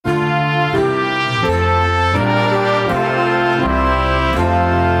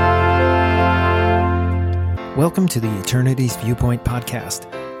Welcome to the Eternity's Viewpoint podcast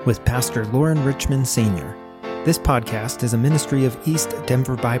with Pastor Loren Richmond Sr. This podcast is a ministry of East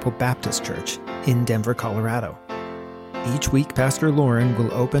Denver Bible Baptist Church in Denver, Colorado. Each week, Pastor Loren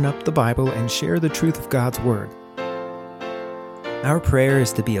will open up the Bible and share the truth of God's Word. Our prayer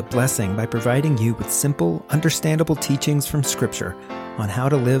is to be a blessing by providing you with simple, understandable teachings from Scripture on how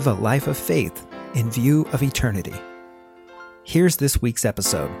to live a life of faith in view of eternity. Here's this week's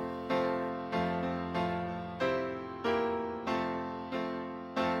episode.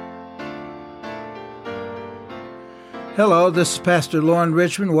 Hello, this is Pastor Loren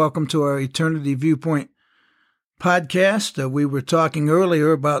Richmond. Welcome to our Eternity Viewpoint podcast. We were talking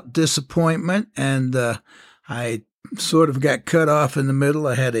earlier about disappointment, and I sort of got cut off in the middle.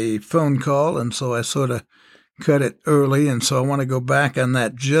 I had a phone call, and so I sort of cut it early, and so I want to go back on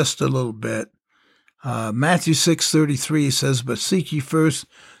that just a little bit. Matthew 6:33 says, "But seek ye first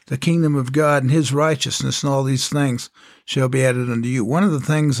the kingdom of God and his righteousness, and all these things shall be added unto you." One of the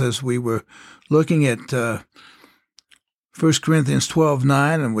things as we were looking at 1 Corinthians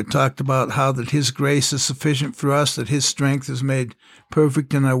 12:9, and we talked about how that his grace is sufficient for us, that his strength is made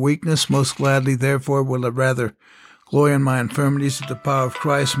perfect in our weakness. Most gladly, therefore, will I rather glory in my infirmities, that the power of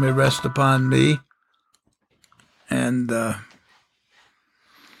Christ may rest upon me. And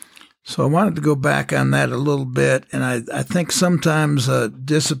so I wanted to go back on that a little bit, and I think sometimes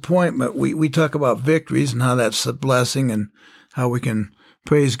disappointment, we talk about victories and how that's a blessing and how we can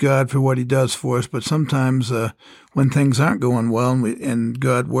praise God for what he does for us, but sometimes when things aren't going well and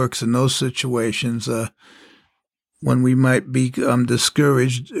God works in those situations, when we might become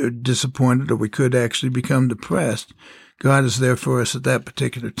discouraged or disappointed, or we could actually become depressed, God is there for us at that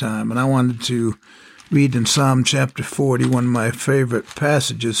particular time. And I wanted to read in Psalm chapter 40, one of my favorite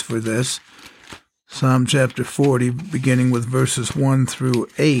passages for this. Psalm chapter 40, beginning with verses 1 through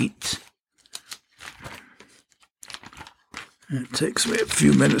 8. It takes me a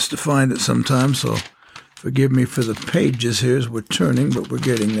few minutes to find it sometimes, so forgive me for the pages here as we're turning, but we're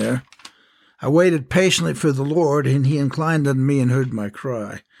getting there. "I waited patiently for the Lord, and he inclined unto me and heard my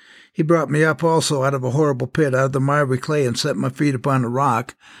cry. He brought me up also out of a horrible pit, out of the miry clay, and set my feet upon a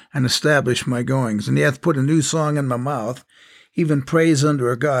rock, and established my goings. And he hath put a new song in my mouth, even praise unto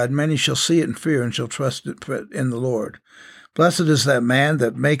our God. Many shall see it and fear, and shall trust it in the Lord. Blessed is that man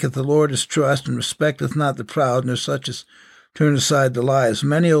that maketh the Lord his trust, and respecteth not the proud, nor such as turn aside the lies.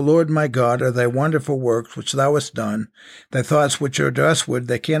 Many, O Lord my God, are thy wonderful works which thou hast done. Thy thoughts which are to usward,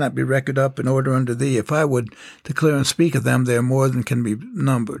 they cannot be reckoned up in order unto thee. If I would declare and speak of them, they are more than can be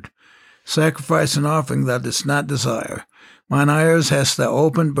numbered. Sacrifice and offering thou didst not desire. Mine ears hast thou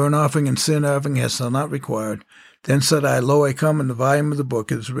opened, burnt offering and sin offering hast thou not required. Then said I, Lo, I come, in the volume of the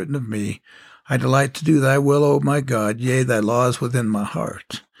book it is written of me. I delight to do thy will, O my God, yea, thy law is within my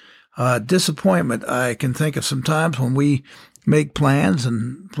heart." Disappointment, I can think of some times when we make plans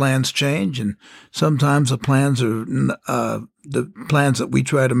and plans change, and sometimes the plans that we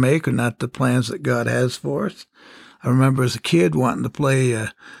try to make are not the plans that God has for us. I remember as a kid wanting to play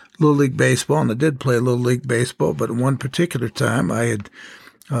Little League Baseball, and I did play Little League Baseball, but at one particular time I had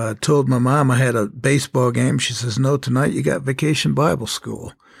told my mom I had a baseball game. She says, "No, tonight you got Vacation Bible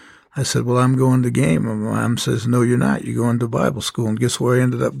School." I said, "Well, I'm going to game." And my mom says, "No, you're not. You're going to Bible school." And guess where I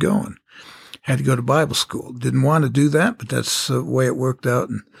ended up going? Had to go to Bible school. Didn't want to do that, but that's the way it worked out,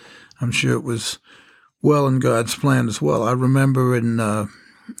 and I'm sure it was well in God's plan as well. I remember in, of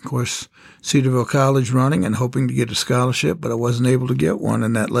course, Cedarville College running and hoping to get a scholarship, but I wasn't able to get one,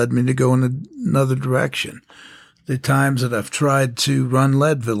 and that led me to go in another direction. The times that I've tried to run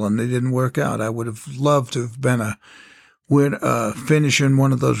Leadville and they didn't work out, I would have loved to have been a finisher in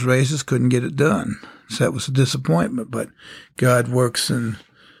one of those races, couldn't get it done. So that was a disappointment, but God works in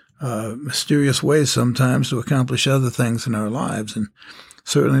mysterious ways sometimes to accomplish other things in our lives. And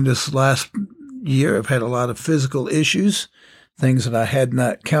certainly this last year, I've had a lot of physical issues, things that I had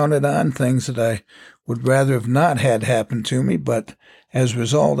not counted on, things that I would rather have not had happen to me. But as a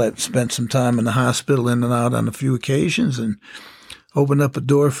result, I've spent some time in the hospital in and out on a few occasions, and opened up a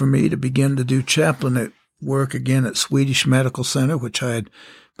door for me to begin to do chaplain work again at Swedish Medical Center, which I had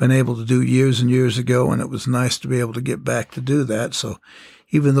been able to do years and years ago, and it was nice to be able to get back to do that. So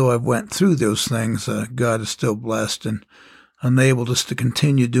even though I've went through those things, God is still blessed and enabled us to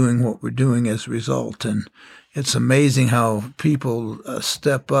continue doing what we're doing as a result. And it's amazing how people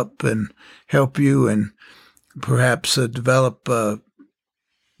step up and help you and perhaps develop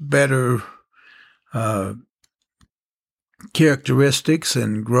better characteristics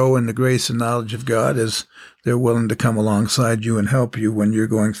and grow in the grace and knowledge of God as they're willing to come alongside you and help you when you're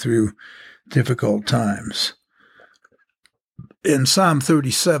going through difficult times. in Psalm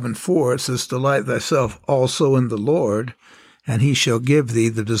 37:4, it says, "Delight thyself also in the Lord, and he shall give thee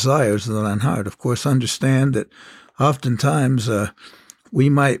the desires of thine heart." Of course, understand that oftentimes we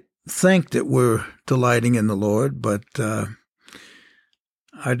might think that we're delighting in the Lord, but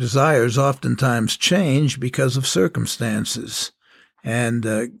our desires oftentimes change because of circumstances. And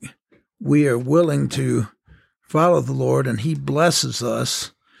we are willing to follow the Lord, and he blesses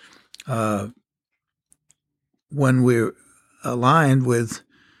us when we're aligned with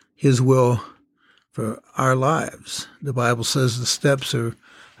his will for our lives. The Bible says the steps of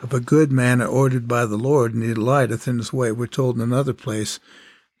a good man are ordered by the Lord, and he delighteth in his way. We're told in another place,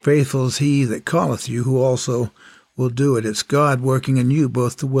 "Faithful is he that calleth you, who also will do it." It's God working in you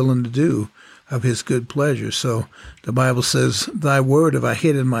both to will and to do of his good pleasure. So the Bible says, "Thy word have I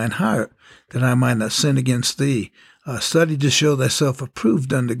hid in mine heart, that I might not sin against thee." Study to show thyself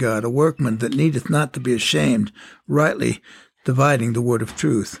approved unto God, a workman that needeth not to be ashamed, rightly dividing the word of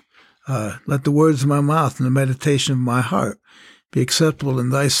truth. Let the words of my mouth and the meditation of my heart be acceptable in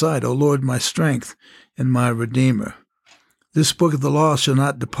thy sight, O Lord, my strength and my Redeemer. This book of the law shall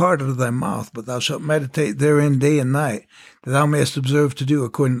not depart out of thy mouth, but thou shalt meditate therein day and night, that thou mayest observe to do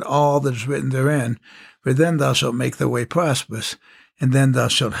according to all that is written therein. For then thou shalt make thy way prosperous, and then thou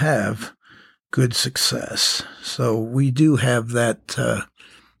shalt have good success. So we do have that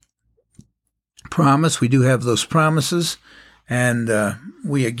promise. We do have those promises. And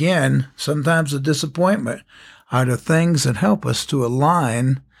we, again, sometimes the disappointment are the things that help us to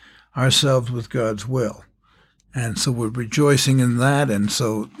align ourselves with God's will. And so we're rejoicing in that. And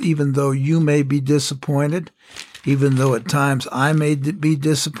so even though you may be disappointed, even though at times I may be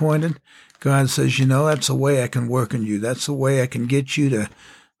disappointed, God says, that's a way I can work in you. That's a way I can get you to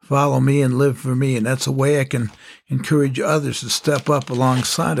follow me and live for me. And that's a way I can encourage others to step up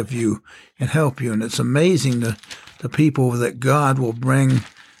alongside of you and help you. And it's amazing the people that God will bring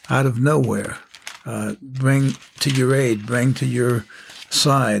out of nowhere, bring to your aid, bring to your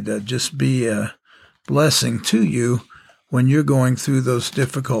side, just be a blessing to you when you're going through those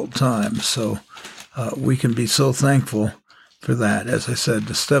difficult times. So we can be so thankful for that. As I said,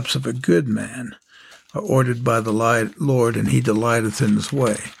 the steps of a good man are ordered by the Lord, and he delighteth in his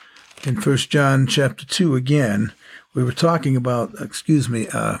way. In 1 John chapter 2 again, we were talking about,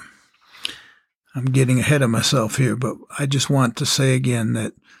 I'm getting ahead of myself here, but I just want to say again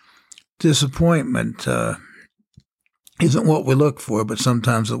that disappointment isn't what we look for, but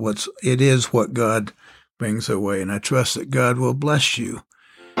sometimes it is what God brings our way. And I trust that God will bless you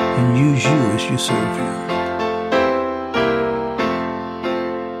and use you as you serve him.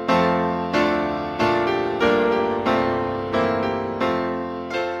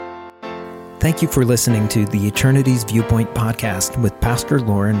 Thank you for listening to the Eternity's Viewpoint podcast with Pastor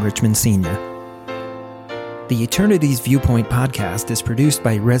Loren Richmond Sr. The Eternity's Viewpoint podcast is produced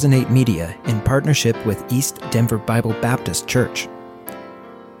by Resonate Media in partnership with East Denver Bible Baptist Church.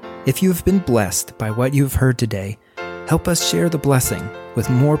 If you have been blessed by what you have heard today, help us share the blessing with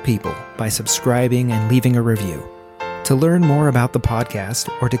more people by subscribing and leaving a review. To learn more about the podcast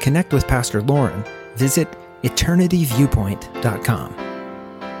or to connect with Pastor Loren, visit eternityviewpoint.com.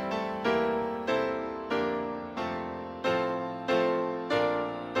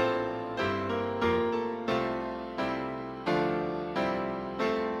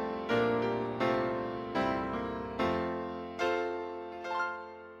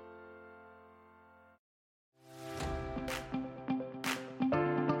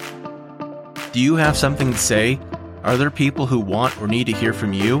 Do you have something to say? Are there people who want or need to hear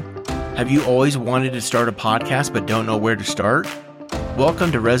from you? Have you always wanted to start a podcast but don't know where to start?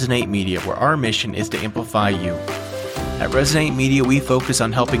 Welcome to Resonate Media, where our mission is to amplify you. At Resonate Media, we focus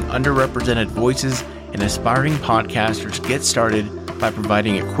on helping underrepresented voices and aspiring podcasters get started by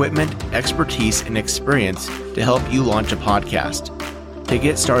providing equipment, expertise, and experience to help you launch a podcast. To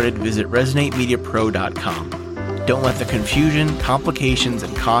get started, visit ResonateMediaPro.com. Don't let the confusion, complications,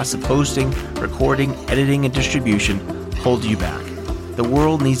 and costs of hosting, recording, editing, and distribution hold you back. The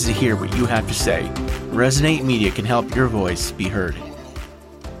world needs to hear what you have to say. Resonate Media can help your voice be heard.